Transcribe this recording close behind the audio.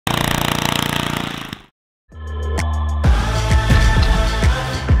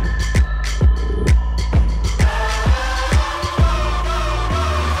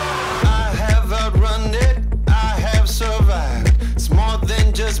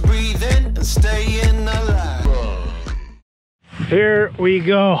to breathe in and stay in alive. Here we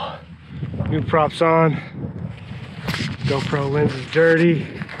go. New props on. GoPro lens is dirty.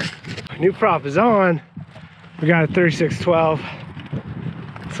 New prop is on. We got a 3612.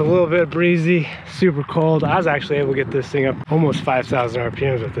 It's a little bit breezy, super cold. I was actually able to get this thing up almost 5,000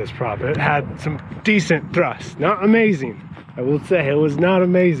 RPMs with this prop. It had some decent thrust. Not amazing. I will say it was not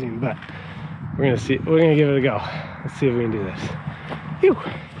amazing, but we're gonna see. We're gonna give it a go. Let's see if we can do this. Phew.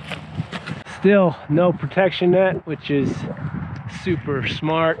 Still no protection net, which is super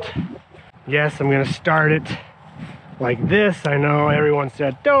smart. Yes, I'm gonna start it like this. I know everyone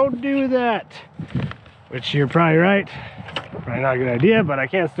said don't do that, which you're probably right. Probably not a good idea, but I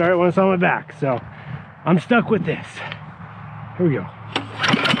can't start it when it's on my back, so I'm stuck with this. Here we go.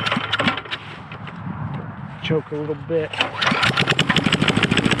 Choke a little bit.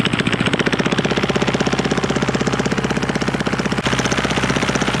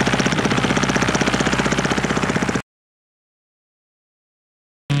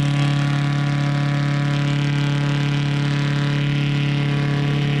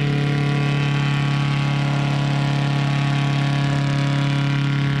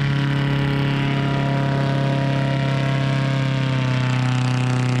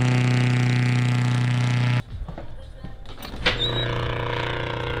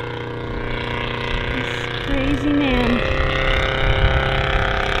 Crazy man.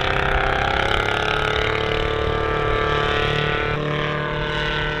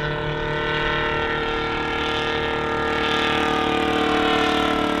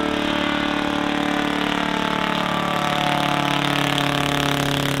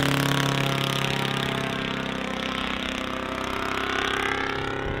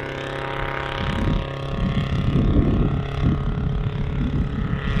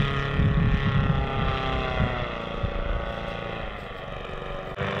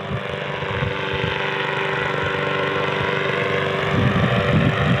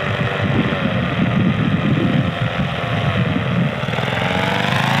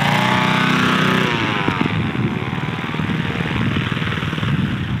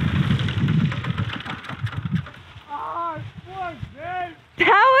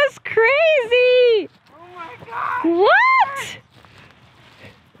 That was crazy! Oh my god! What?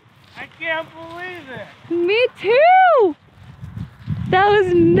 I can't believe it! Me too! That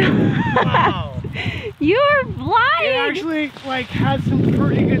was nuts! Wow! You're flying! It actually like had some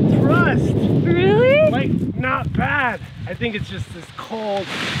pretty good thrust. Really? Like not bad. I think it's just this cold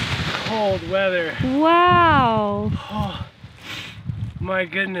weather. Wow! Oh my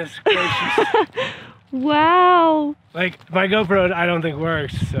goodness gracious! Wow! Like my GoPro, I don't think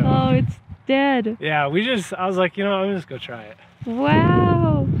works. So Oh, it's dead. yeah, I was like, you know, I'm just gonna try it.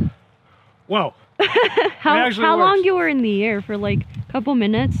 Wow! Whoa! How actually long works. you were in the air for, like a couple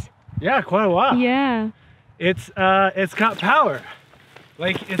minutes? Yeah, quite a while. Yeah. It's got power.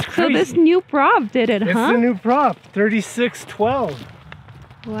 Like it's crazy. So this new prop did it, It's huh? the new prop, 3612.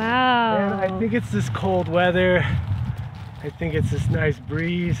 Wow. And I think it's this cold weather. I think it's this nice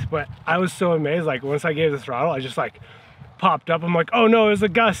breeze, but I was so amazed. Like once I gave the throttle, I just like popped up. I'm like, oh no, it was a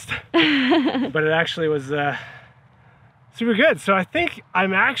gust. But it actually was super good. So I think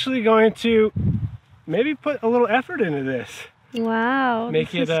I'm actually going to maybe put a little effort into this. Wow.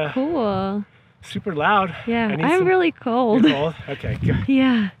 Make this it is cool. super loud. Yeah, I need I'm some- really cold. You're cold? Okay, good.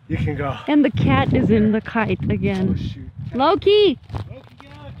 Yeah. You can go. And the cat is in the kite again. Oh, shoot. Loki! Loki,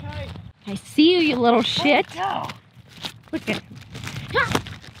 get on the kite. I see you, you little shit. Go. Look at him.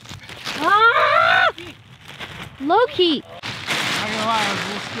 Ah! Loki! I'm not gonna lie, I was a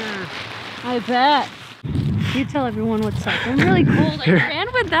little scared. I bet. You tell everyone what's up. I'm really cold. I ran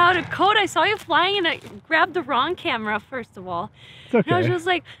without a coat. I saw you flying and I grabbed the wrong camera, first of all. It's okay. And I was just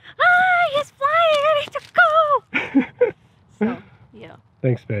like, ah, he's flying, I need to go. So, yeah,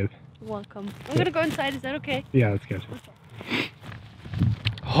 Thanks, babe. welcome. I'm gonna go inside, is that okay? Yeah, that's good.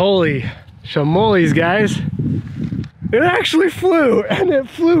 Holy shamoles, guys. It actually flew, and it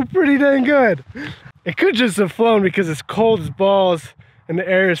flew pretty dang good. It could just have flown because it's cold as balls and the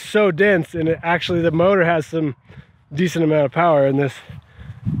air is so dense, and actually the motor has some decent amount of power in this.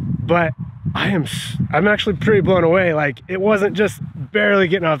 But I'm actually pretty blown away. Like it wasn't just barely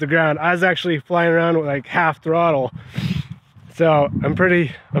getting off the ground. I was actually flying around with like half throttle. So I'm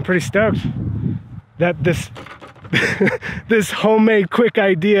pretty stoked that this homemade quick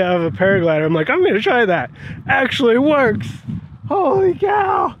idea of a paraglider, I'm like, I'm gonna try that, actually works. Holy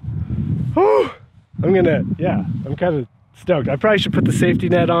cow. Whew. I'm kind of stoked. I probably should put the safety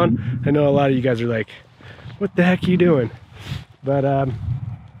net on. I know a lot of you guys are like, what the heck are you doing? But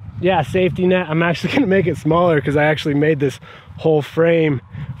yeah, safety net. I'm actually gonna make it smaller because I actually made this whole frame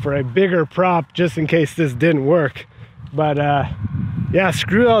for a bigger prop just in case this didn't work. But yeah,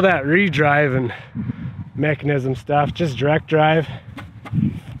 screw all that redrive and mechanism stuff, just direct drive.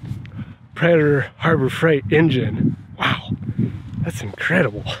 Predator Harbor Freight engine. Wow, that's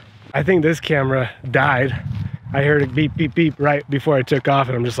incredible. I think this camera died. I heard it beep, beep, beep right before I took off,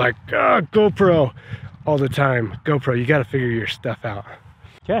 and I'm just like, oh, GoPro all the time. GoPro, you gotta figure your stuff out.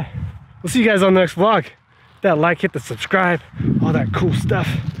 Okay, we'll see you guys on the next vlog. Hit that like, hit the subscribe, all that cool stuff.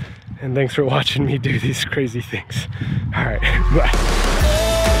 And thanks for watching me do these crazy things. All right, bye.